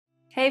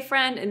Hey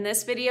friend, in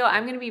this video,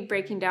 I'm going to be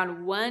breaking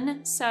down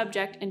one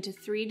subject into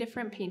 3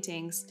 different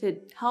paintings to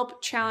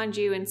help challenge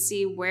you and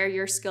see where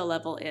your skill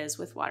level is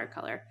with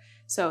watercolor.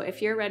 So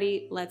if you're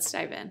ready, let's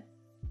dive in.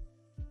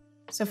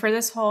 So for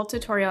this whole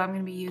tutorial, I'm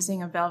going to be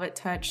using a Velvet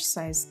Touch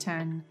size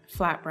 10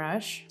 flat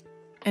brush,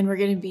 and we're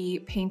going to be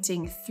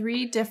painting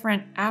 3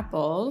 different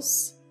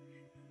apples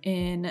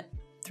in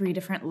 3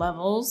 different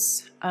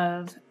levels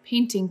of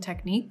painting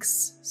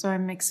techniques. So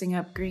I'm mixing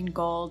up green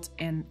gold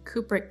and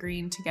cupric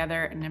green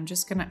together, and I'm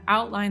just gonna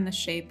outline the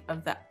shape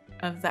of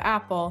the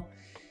apple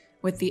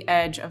with the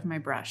edge of my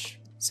brush.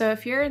 So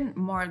if you're in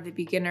more of the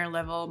beginner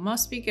level,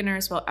 most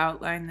beginners will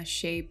outline the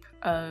shape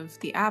of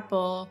the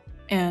apple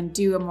and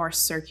do a more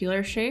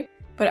circular shape,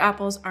 but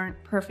apples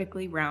aren't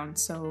perfectly round.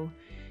 So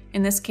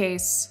in this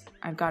case,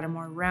 I've got a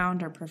more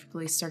round or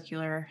perfectly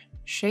circular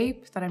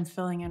shape that I'm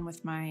filling in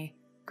with my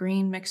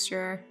green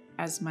mixture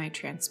as my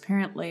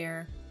transparent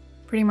layer,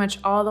 pretty much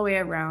all the way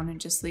around,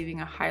 and just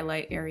leaving a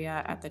highlight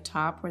area at the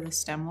top where the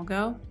stem will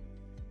go.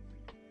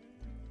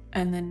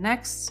 And then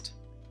next,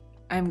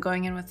 I'm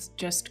going in with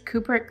just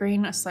cupric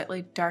green, a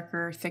slightly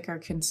darker, thicker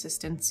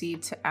consistency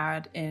to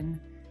add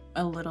in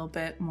a little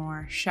bit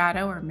more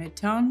shadow or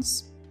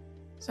midtones.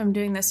 So I'm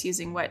doing this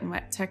using wet and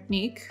wet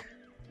technique,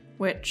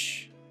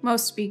 which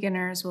most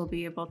beginners will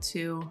be able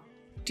to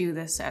do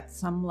this at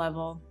some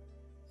level.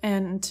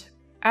 And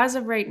as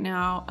of right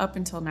now, up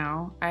until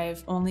now,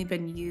 I've only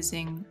been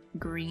using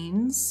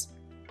greens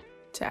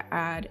to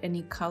add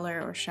any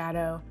color or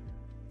shadow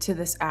to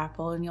this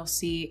apple. And you'll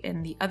see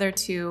in the other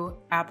 2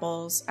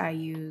 apples, I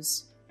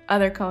use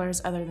other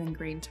colors other than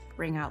green to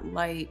bring out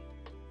light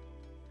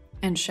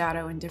and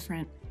shadow in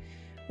different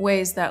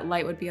ways that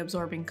light would be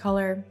absorbing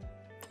color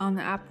on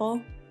the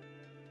apple.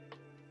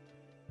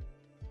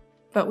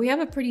 But we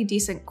have a pretty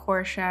decent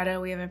core shadow.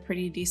 We have a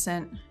pretty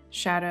decent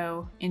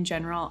shadow in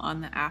general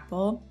on the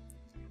apple.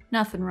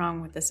 Nothing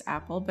wrong with this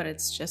apple, but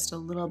it's just a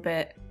little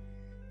bit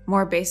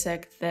more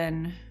basic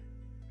than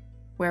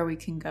where we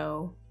can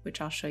go,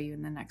 which I'll show you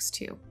in the next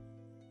 2.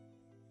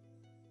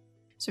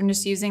 So I'm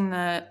just using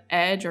the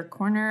edge or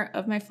corner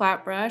of my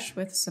flat brush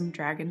with some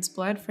dragon's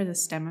blood for the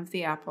stem of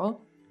the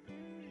apple.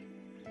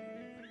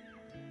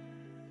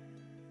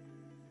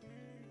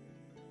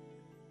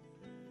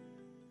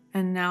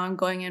 And now I'm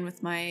going in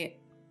with my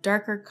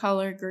darker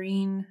color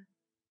green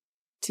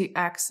to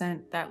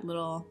accent that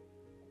little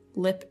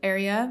lip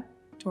area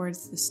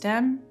towards the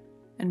stem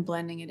and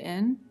blending it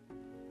in.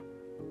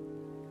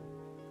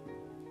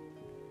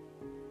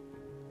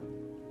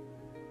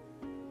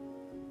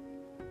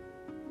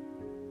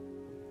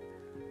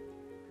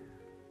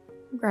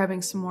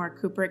 Grabbing some more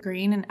cupric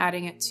green and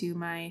adding it to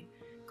my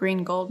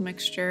green gold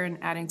mixture and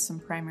adding some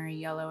primary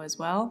yellow as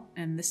well.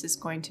 And this is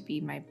going to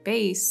be my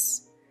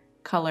base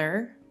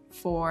color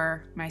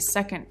for my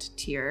second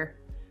tier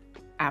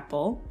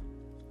apple.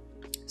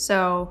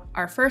 So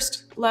our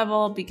first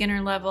level,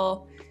 beginner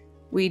level,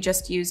 we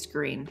just used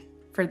green.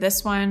 For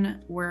this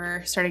one,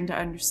 we're starting to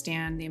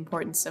understand the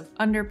importance of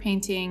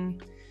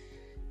underpainting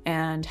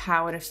and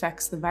how it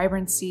affects the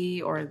vibrancy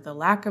or the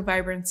lack of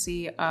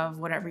vibrancy of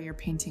whatever you're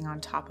painting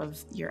on top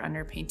of your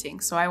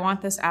underpainting. So I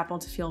want this apple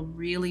to feel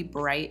really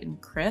bright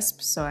and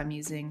crisp, so I'm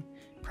using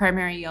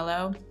primary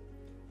yellow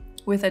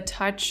with a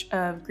touch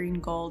of green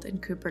gold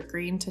and cupric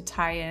green to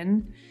tie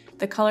in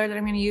the color that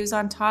I'm going to use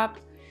on top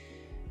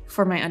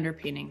for my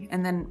underpainting.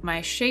 And then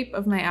my shape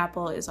of my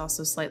apple is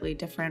also slightly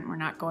different. We're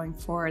not going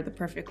for the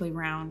perfectly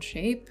round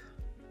shape,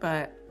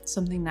 but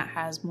something that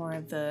has more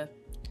of the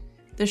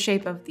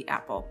shape of the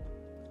apple.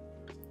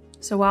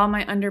 So while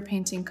my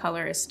underpainting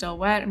color is still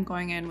wet, I'm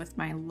going in with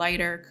my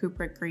lighter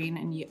cupric green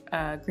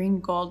and green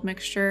gold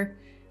mixture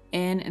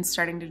in and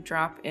starting to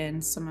drop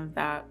in some of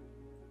that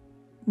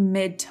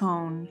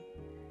mid-tone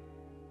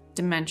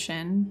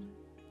dimension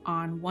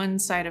on one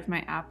side of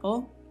my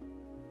apple.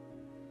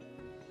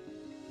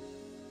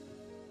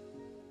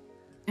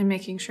 And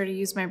making sure to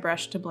use my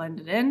brush to blend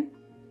it in.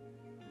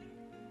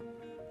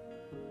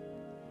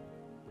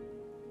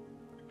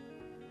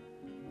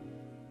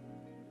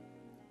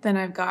 Then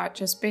I've got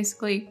just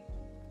basically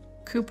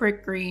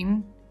cupric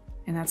green,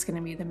 and that's going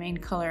to be the main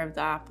color of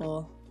the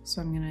apple.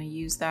 So I'm going to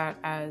use that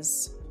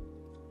as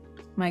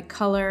my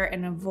color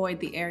and avoid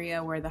the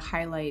area where the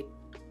highlight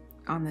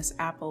on this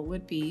apple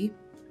would be.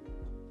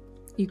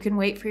 You can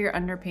wait for your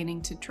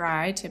underpainting to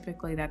dry.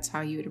 Typically that's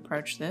how you would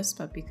approach this,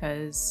 but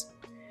because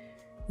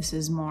this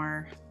is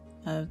more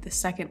of the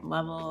second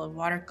level of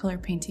watercolor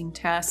painting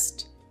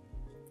test,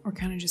 we're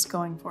kind of just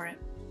going for it.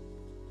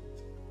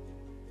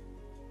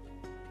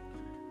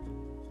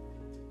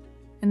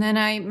 And then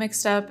I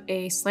mixed up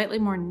a slightly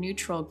more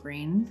neutral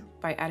green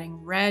by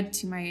adding red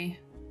to my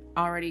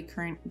already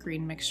current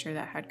green mixture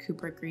that had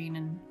cupric green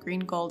and green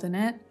gold in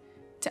it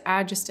to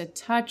add just a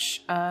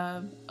touch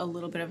of a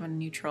little bit of a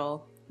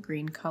neutral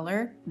green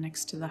color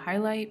next to the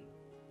highlight.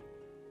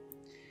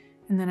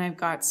 And then I've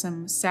got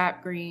some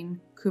sap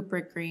green,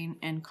 cupric green,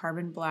 and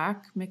carbon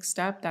black mixed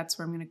up. That's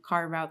where I'm going to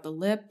carve out the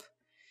lip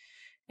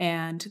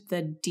and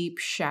the deep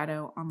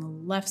shadow on the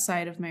left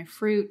side of my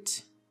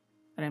fruit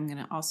that I'm going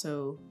to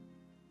also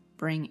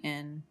bring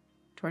in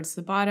towards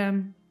the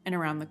bottom and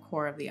around the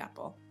core of the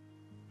apple.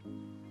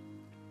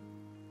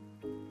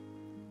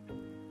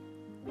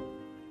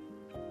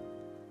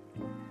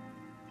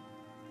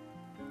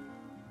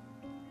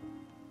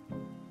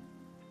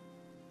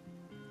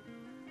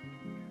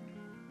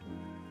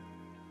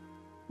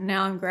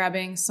 Now I'm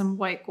grabbing some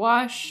white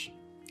gouache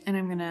and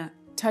I'm gonna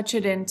touch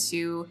it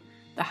into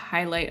the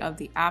highlight of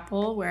the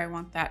apple where I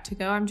want that to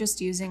go. I'm just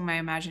using my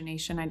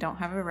imagination. I don't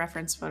have a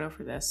reference photo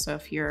for this. So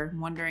if you're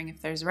wondering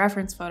if there's a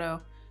reference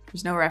photo,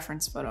 there's no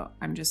reference photo.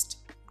 I'm just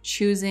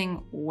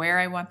choosing where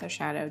I want the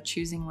shadow,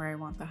 choosing where I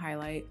want the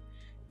highlight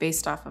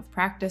based off of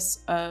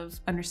practice of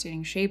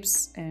understanding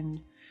shapes and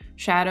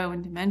shadow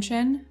and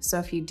dimension. So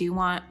if you do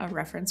want a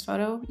reference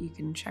photo, you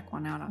can check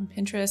one out on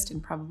Pinterest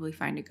and probably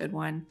find a good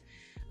one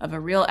of a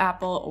real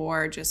apple,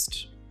 or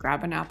just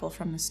grab an apple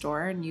from the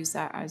store and use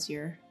that as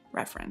your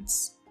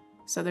reference.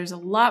 So there's a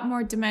lot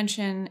more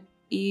dimension.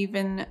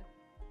 Even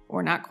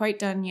we're not quite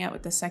done yet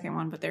with the second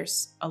one, but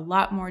there's a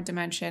lot more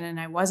dimension, and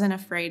I wasn't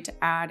afraid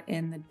to add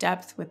in the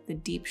depth with the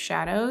deep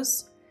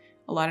shadows.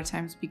 A lot of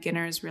times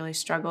beginners really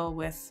struggle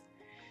with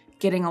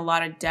getting a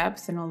lot of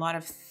depth and a lot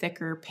of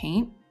thicker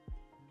paint.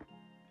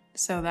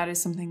 So that is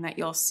something that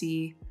you'll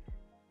see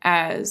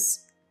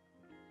as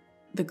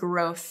the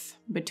growth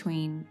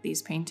between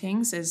these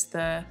paintings, is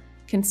the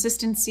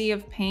consistency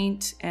of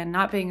paint and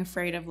not being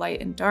afraid of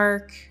light and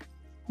dark,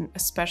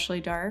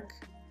 especially dark,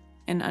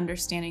 and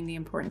understanding the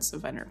importance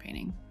of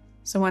underpainting.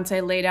 So once I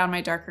lay down my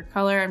darker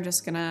color, I'm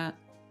just gonna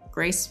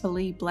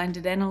gracefully blend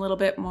it in a little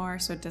bit more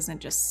so it doesn't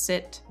just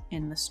sit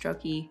in the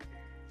strokey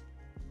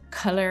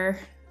color,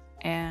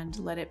 and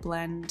let it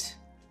blend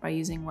by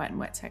using wet and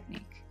wet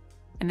technique.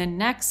 And then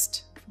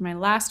next, for my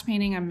last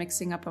painting, I'm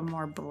mixing up a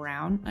more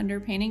brown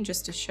underpainting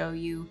just to show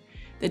you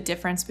the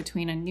difference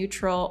between a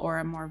neutral or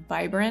a more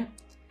vibrant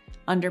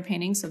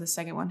underpainting. So the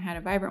second one had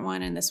a vibrant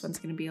one, and this one's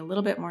going to be a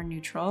little bit more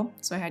neutral.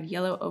 So I had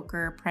yellow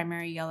ochre,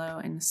 primary yellow,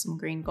 and some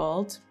green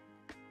gold.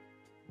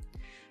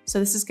 So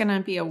this is going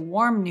to be a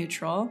warm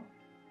neutral,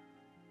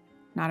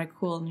 not a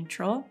cool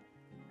neutral.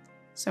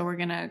 So we're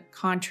going to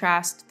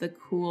contrast the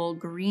cool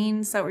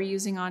greens that we're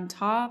using on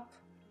top.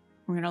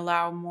 We're going to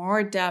allow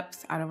more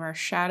depth out of our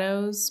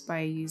shadows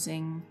by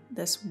using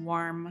this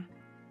warm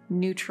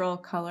neutral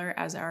color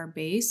as our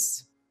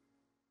base.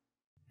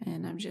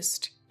 And I'm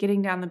just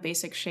getting down the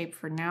basic shape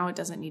for now. It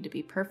doesn't need to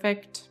be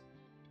perfect.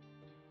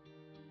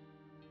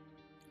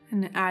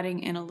 And adding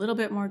in a little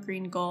bit more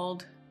green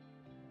gold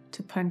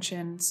to punch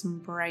in some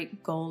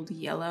bright gold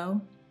yellow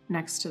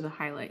next to the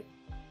highlight.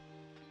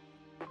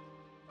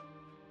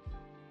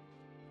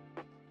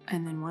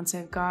 And then once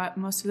I've got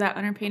most of that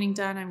underpainting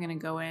done, I'm gonna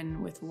go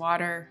in with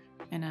water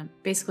and a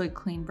basically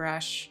clean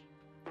brush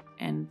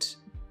and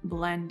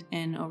blend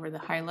in over the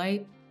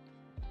highlight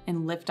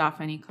and lift off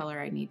any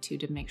color I need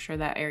to make sure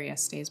that area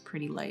stays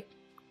pretty light.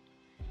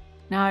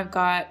 Now I've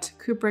got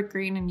cupric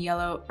green and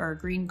yellow or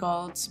green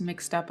golds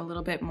mixed up a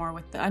little bit more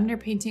with the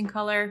underpainting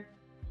color.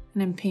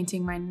 And I'm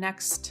painting my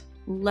next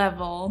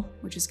level,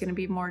 which is gonna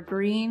be more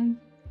green.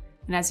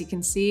 And as you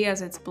can see,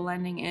 as it's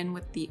blending in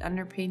with the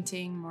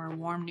underpainting, more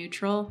warm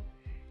neutral,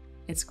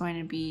 it's going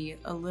to be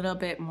a little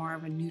bit more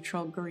of a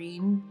neutral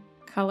green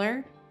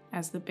color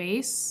as the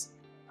base.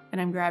 And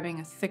I'm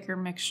grabbing a thicker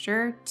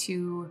mixture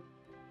to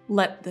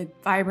let the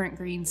vibrant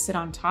green sit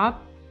on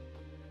top.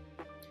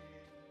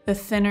 The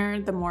thinner,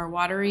 the more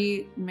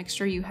watery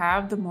mixture you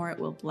have, the more it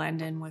will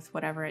blend in with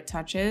whatever it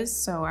touches.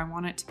 So I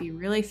want it to be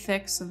really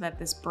thick so that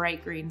this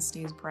bright green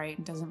stays bright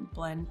and doesn't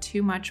blend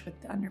too much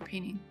with the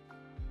underpainting.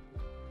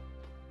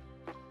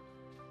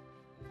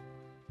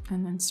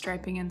 And then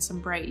striping in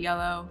some bright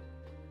yellow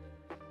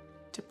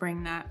to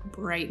bring that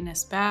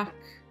brightness back.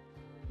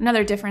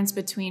 Another difference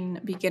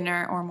between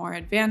beginner or more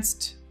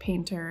advanced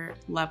painter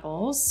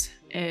levels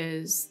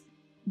is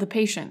the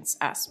patience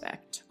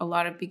aspect. A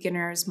lot of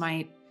beginners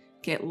might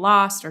get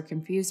lost or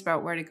confused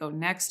about where to go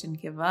next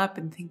and give up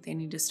and think they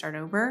need to start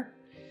over,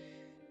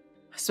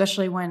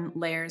 especially when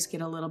layers get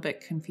a little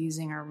bit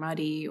confusing or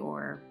muddy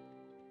or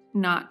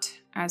not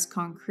as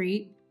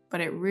concrete.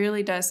 But it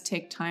really does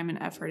take time and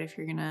effort if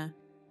you're gonna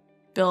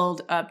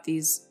build up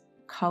these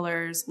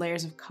colors,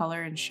 layers of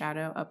color and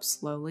shadow up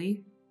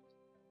slowly.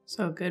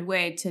 So a good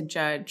way to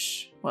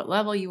judge what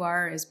level you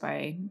are is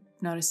by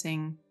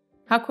noticing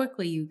how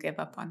quickly you give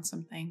up on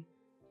something.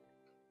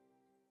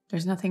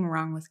 There's nothing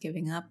wrong with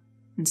giving up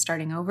and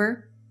starting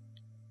over,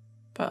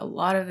 but a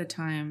lot of the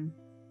time,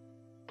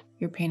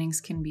 your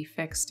paintings can be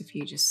fixed if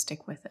you just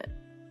stick with it.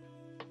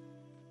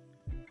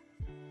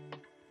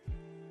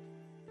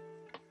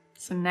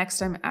 So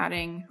next I'm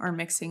adding or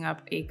mixing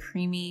up a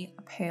creamy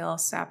pale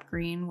sap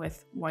green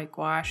with white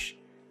gouache,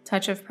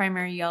 touch of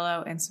primary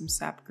yellow, and some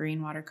sap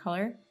green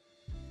watercolor.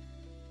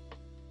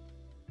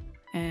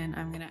 And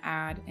I'm gonna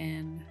add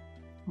in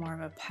more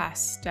of a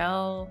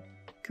pastel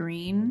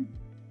green,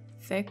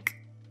 thick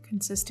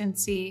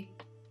consistency,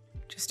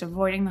 just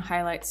avoiding the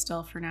highlight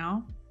still for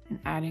now, and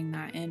adding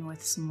that in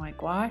with some white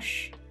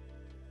gouache.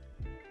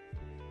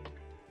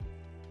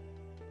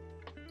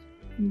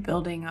 And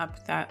building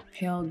up that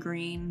pale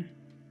green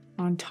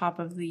on top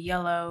of the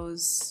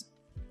yellows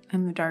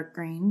and the dark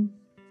green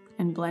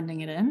and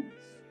blending it in.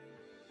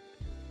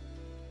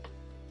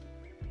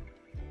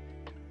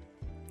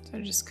 So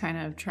just kind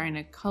of trying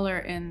to color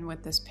in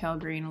with this pale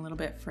green a little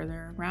bit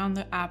further around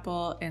the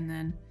apple, and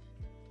then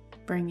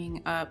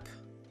bringing up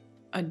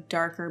a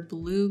darker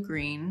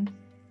blue-green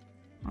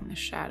on the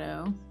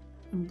shadow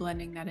and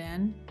blending that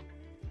in.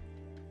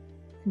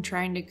 And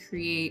trying to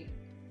create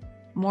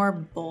more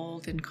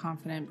bold and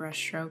confident brush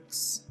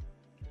strokes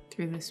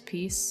through this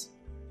piece.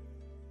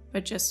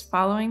 But just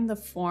following the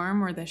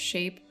form or the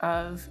shape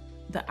of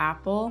the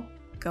apple,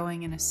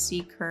 going in a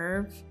C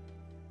curve.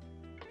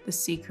 The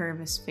C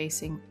curve is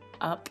facing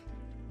up,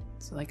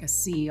 so like a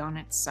C on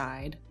its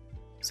side.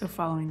 So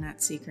following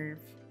that C curve.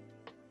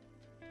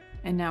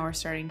 And now we're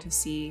starting to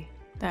see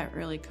that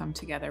really come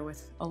together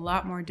with a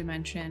lot more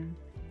dimension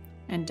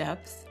and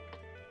depth.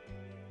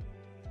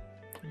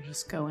 I'll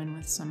just go in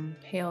with some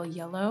pale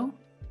yellow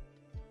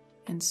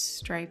and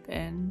stripe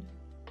in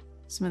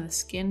some of the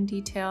skin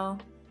detail.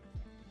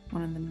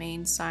 One of the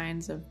main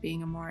signs of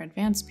being a more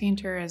advanced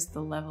painter is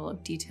the level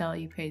of detail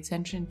you pay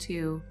attention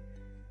to,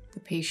 the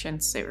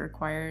patience it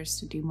requires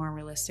to do more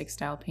realistic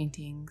style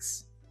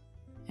paintings,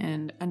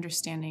 and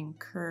understanding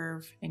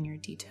curve in your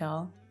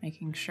detail,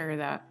 making sure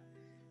that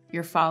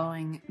you're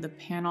following the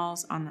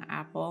panels on the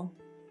apple.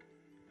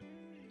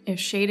 If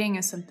shading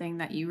is something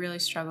that you really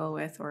struggle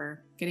with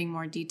or getting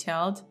more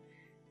detailed,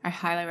 I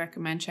highly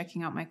recommend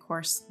checking out my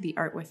course, The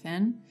Art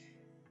Within.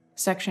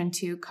 Section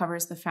 2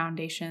 covers the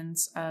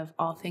foundations of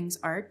all things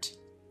art.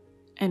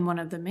 And one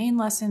of the main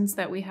lessons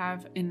that we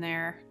have in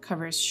there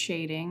covers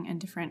shading and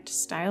different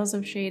styles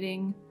of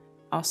shading,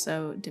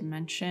 also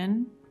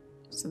dimension.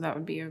 So that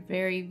would be a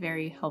very,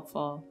 very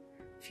helpful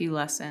few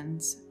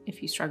lessons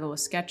if you struggle with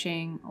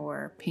sketching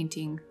or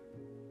painting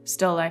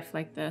still life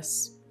like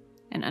this,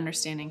 and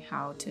understanding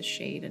how to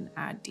shade and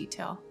add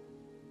detail.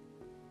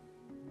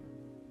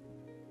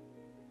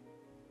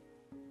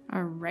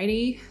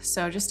 Alrighty,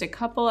 so just a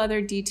couple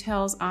other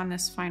details on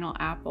this final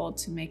apple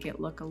to make it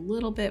look a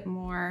little bit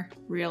more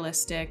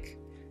realistic.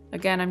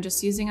 Again, I'm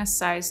just using a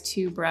size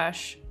 2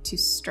 brush to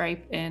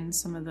stripe in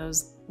some of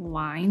those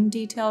line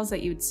details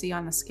that you would see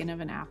on the skin of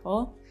an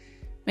apple,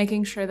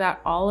 making sure that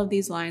all of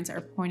these lines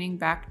are pointing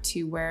back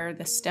to where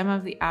the stem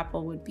of the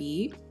apple would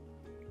be,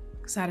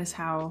 because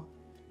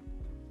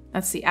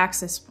that's the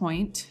axis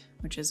point,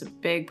 which is a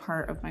big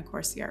part of my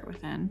course, The Art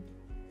Within.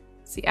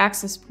 It's the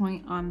axis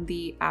point on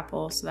the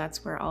apple, so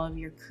that's where all of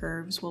your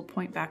curves will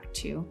point back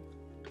to.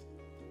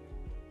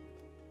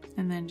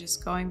 And then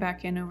just going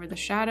back in over the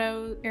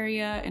shadow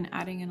area and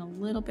adding in a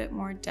little bit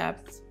more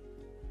depth,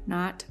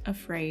 not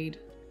afraid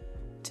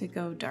to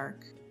go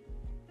dark.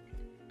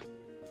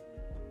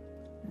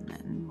 And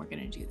then we're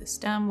gonna do the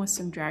stem with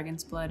some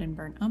dragon's blood and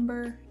burnt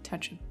umber,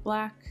 touch of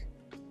black,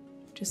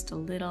 just a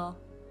little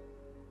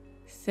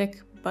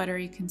thick,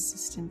 buttery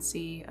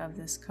consistency of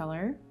this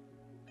color.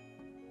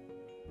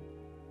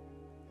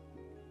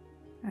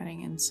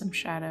 Adding in some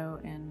shadow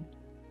and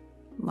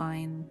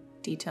line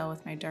detail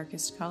with my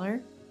darkest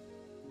color.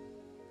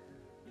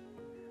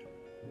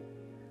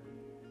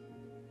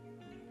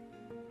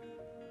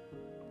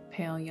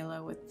 Pale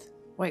yellow with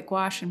white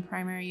gouache and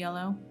primary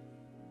yellow.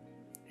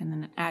 And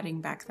then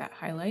adding back that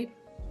highlight.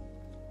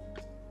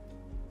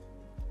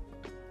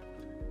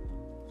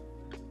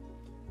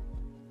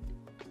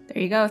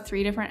 There you go,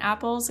 3 different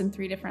apples and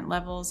 3 different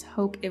levels.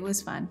 Hope it was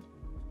fun.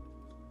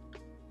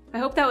 I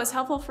hope that was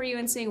helpful for you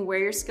in seeing where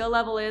your skill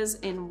level is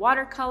in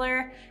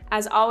watercolor.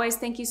 As always,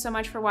 thank you so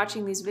much for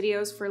watching these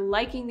videos, for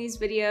liking these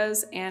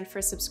videos, and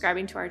for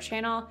subscribing to our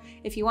channel.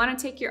 If you want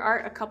to take your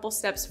art a couple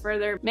steps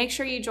further, make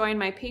sure you join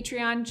my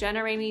Patreon,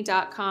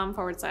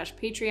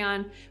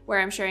 jennarainey.com/Patreon, where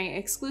I'm sharing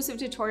exclusive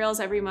tutorials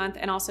every month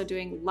and also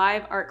doing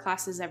live art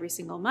classes every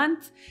single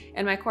month.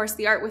 And my course,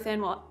 The Art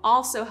Within, will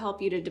also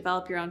help you to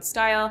develop your own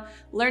style,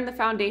 learn the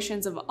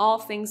foundations of all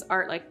things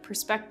art like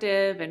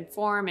perspective and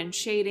form and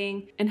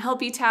shading, and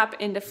help you tap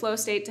into flow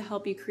state to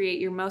help you create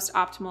your most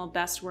optimal,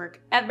 best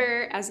work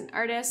ever as an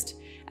artist.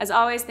 As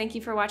always, thank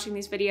you for watching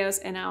these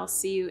videos, and I'll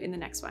see you in the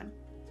next one.